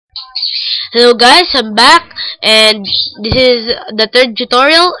Hello guys, I'm back and this is the third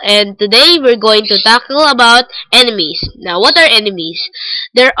tutorial, and today we're going to tackle about enemies. Now, what are enemies?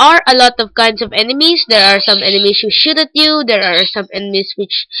 There are a lot of kinds of enemies. There are some enemies who shoot at you. There are some enemies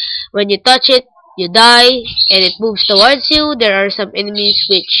which when you touch it, you die and it moves towards you. There are some enemies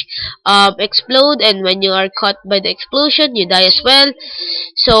which explode, and when you are caught by the explosion, you die as well.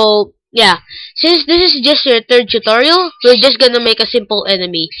 So yeah, since this is just your third tutorial, we're just gonna make a simple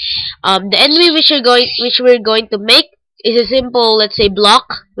enemy. The enemy which we're going to make is a simple, let's say, block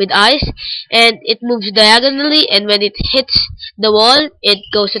with eyes, and it moves diagonally, and when it hits the wall, it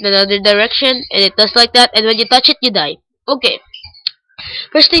goes in another direction, and it does like that, and when you touch it, you die. Okay.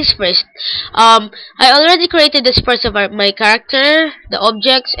 First things first, I already created the parts of my character, the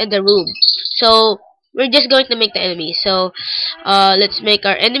objects, and the room. So, we're just going to make the enemy. So, let's make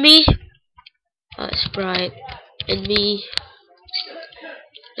our enemy. Sprite, enemy,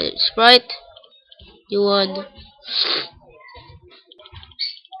 sprite, new one.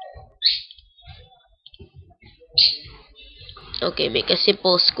 Okay, make a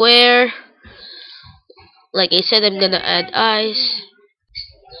simple square. Like I said, I'm gonna add eyes.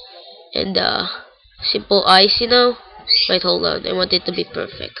 And simple eyes, you know. Wait, hold on. I want it to be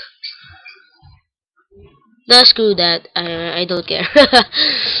perfect. Nah, screw that. I don't care.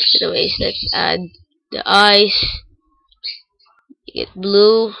 Anyways, let's add the eyes. Make it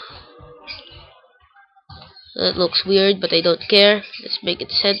blue. That looks weird, but I don't care. Let's make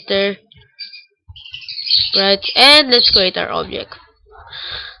it center. Right, and let's create our object.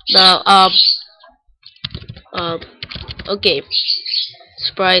 Now, okay.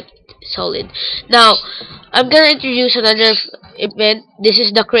 Sprite solid. Now, I'm gonna introduce another event. This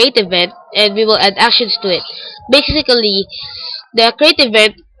is the create event, and we will add actions to it. Basically, the create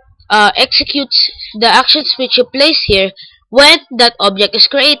event executes the actions which you place here when that object is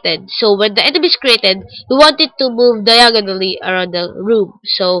created. So when the enemy is created, we want it to move diagonally around the room.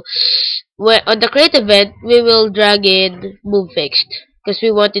 So on the create event, we will drag in move fixed because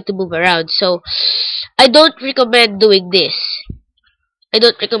we want it to move around. So I don't recommend doing this. I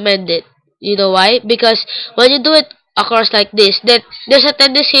don't recommend it. You know why? Because when you do it across like this, then there's a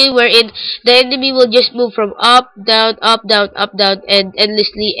tendency wherein the enemy will just move from up, down, and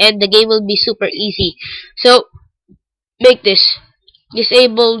endlessly, and the game will be super easy. So make this.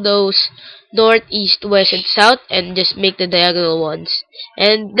 Disable those north, east, west, and south, and just make the diagonal ones.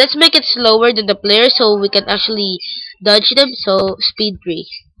 And let's make it slower than the player so we can actually dodge them. So speed 3.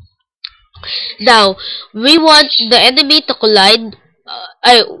 Now we want the enemy to collide.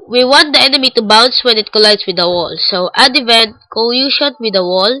 We want the enemy to bounce when it collides with the wall. So add event collision with the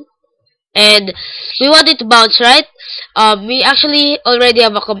wall, and we want it to bounce, right? We actually already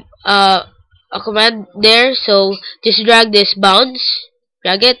have a command there, so just drag this bounce,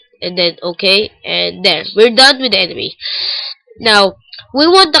 drag it, and then okay, and there, we're done with the enemy. Now we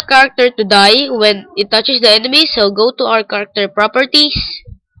want the character to die when it touches the enemy, so go to our character properties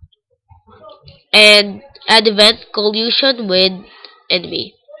and add event collision with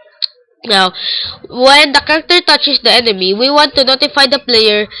enemy. Now, when the character touches the enemy, we want to notify the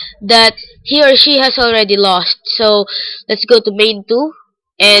player that he or she has already lost. So, let's go to main 2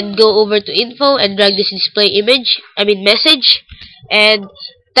 and go over to info and drag this display message, and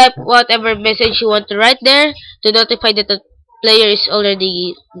type whatever message you want to write there to notify that the player is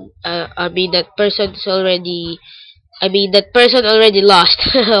already that person already lost.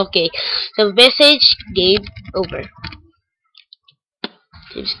 Okay. So message game over.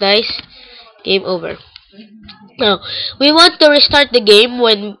 Seems nice. Game over. Now, we want to restart the game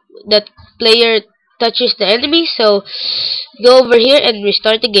when that player touches the enemy, so go over here and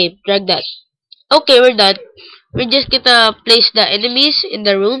restart the game. Drag that. Okay, we're done. We're just gonna place the enemies in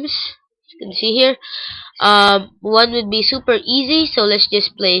the rooms. You can see here. One would be super easy, so let's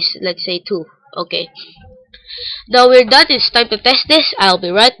just place, let's say, 2. Okay. Now we're done. It's time to test this. I'll be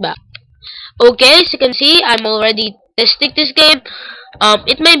right back. Okay, as you can see, I'm already testing this game.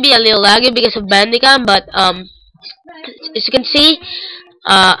 It may be a little laggy because of Bandicam, but as you can see,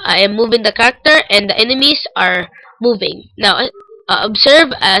 I am moving the character and the enemies are moving. Now,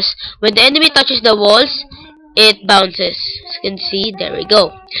 observe as when the enemy touches the walls, it bounces. As you can see, there we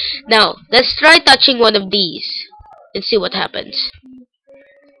go. Now, let's try touching one of these. Let's see what happens.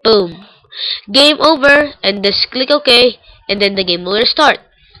 Boom. Game over, and just click OK, and then the game will restart.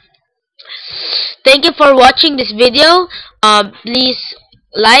 Thank you for watching this video. Please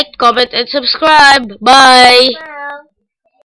like, comment, and subscribe. Bye.